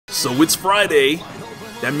So it's Friday.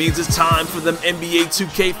 That means it's time for them NBA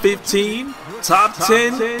 2K15 Top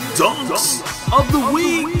 10 Dunks of the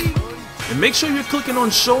Week. And make sure you're clicking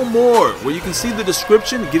on Show More, where you can see the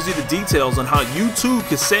description. It gives you the details on how you too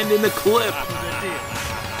can send in a clip.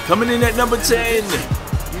 Coming in at number 10,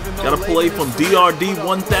 got a play from DRD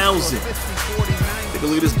 1000. Take a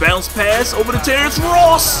look at this bounce pass over to Terrence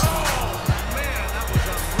Ross.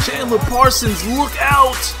 Chandler Parsons, look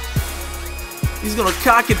out. He's gonna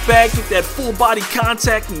cock it back, get that full body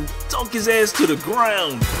contact, and dunk his ass to the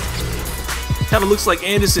ground. Kinda looks like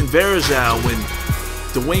Anderson Varejao when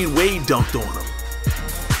Dwayne Wade dunked on him.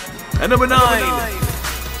 At number 9,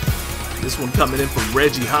 this one coming in from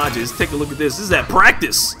Reggie Hodges. Take a look at this. This is at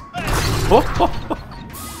practice.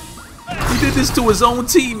 He did this to his own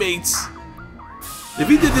teammates. If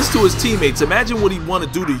he did this to his teammates, imagine what he'd want to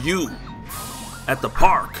do to you at the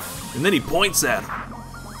park. And then he points at him.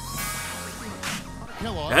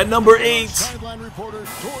 At number 8,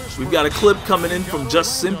 we've got a clip coming in from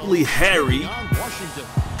Just Simply Harry.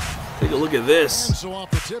 Take a look at this.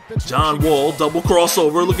 John Wall, double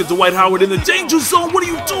crossover. Look at Dwight Howard in the danger zone. What are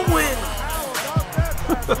you doing?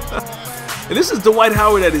 And this is Dwight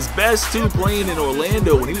Howard at his best, too, playing in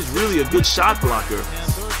Orlando when he was really a good shot blocker.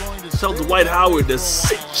 Tell Dwight Howard to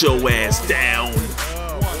sit your ass down.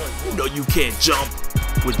 You know you can't jump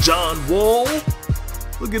with John Wall.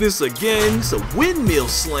 Look at this again. It's a windmill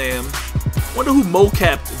slam. Wonder who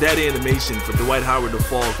mocapped that animation for Dwight Howard to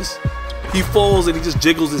fall, because he falls and he just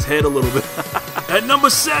jiggles his head a little bit. At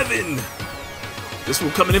number 7, this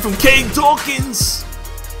one coming in from K. Dawkins.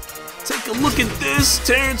 Take a look at this.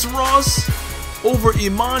 Terrence Ross over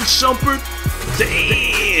Iman Shumpert.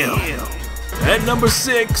 Damn. At number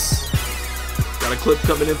 6, got a clip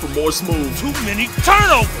coming in from More Smooth. Too many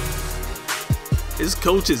turnovers. His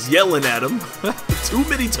coach is yelling at him. Too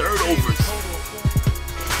many turnovers.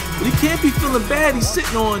 But he can't be feeling bad. He's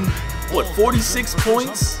sitting on, what, 46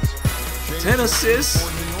 points? 10 assists?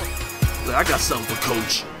 I got something for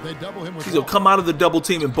Coach. He's going to come out of the double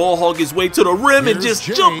team and ball hog his way to the rim and just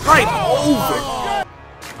jump right over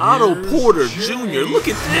Otto Porter Jr. Look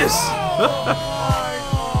at this.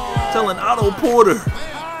 Telling Otto Porter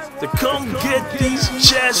to come get these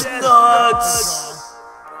chestnuts.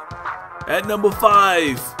 At number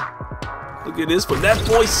 5, look at this from that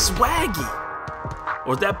boy Swaggy.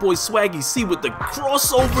 Or that boy Swaggy C with the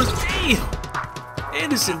crossovers. Damn.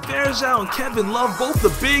 Anderson Varejao and Kevin Love, both the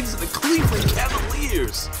bigs of the Cleveland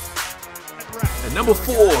Cavaliers. At number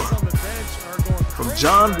 4, from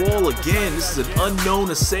John Wall again. This is an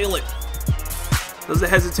unknown assailant. Does the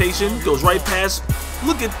hesitation, goes right past.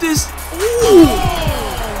 Look at this. Ooh.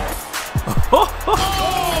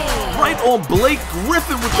 Right on Blake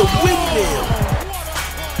Griffin with the windmill.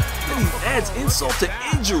 Then he adds insult to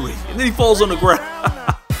injury. And then he falls on the ground.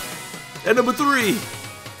 At number 3,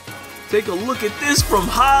 take a look at this from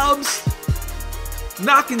Hobbs.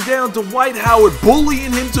 Knocking down Dwight Howard,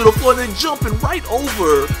 bullying him to the floor, and then jumping right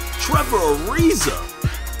over Trevor Ariza.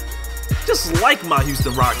 Just like my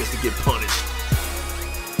Houston Rockets to get punished.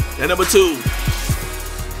 At number 2,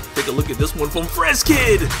 take a look at this one from Fresh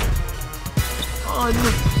Kid.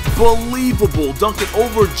 Unbelievable, dunking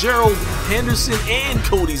over Gerald Henderson and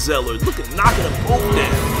Cody Zeller. Look at knocking them both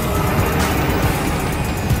down.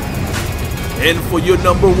 And for your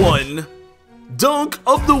number 1 Dunk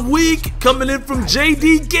of the Week, coming in from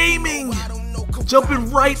JD Gaming.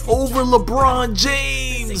 Jumping right over LeBron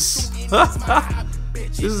James.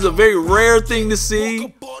 This is a very rare thing to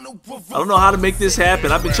see. I don't know how to make this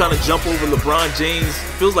happen. I've been trying to jump over LeBron James,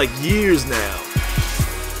 feels like years now.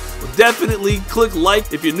 Well, definitely click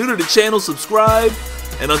like. If you're new to the channel, subscribe.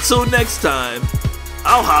 And until next time,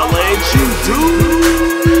 I'll holla at you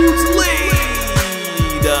dudes later.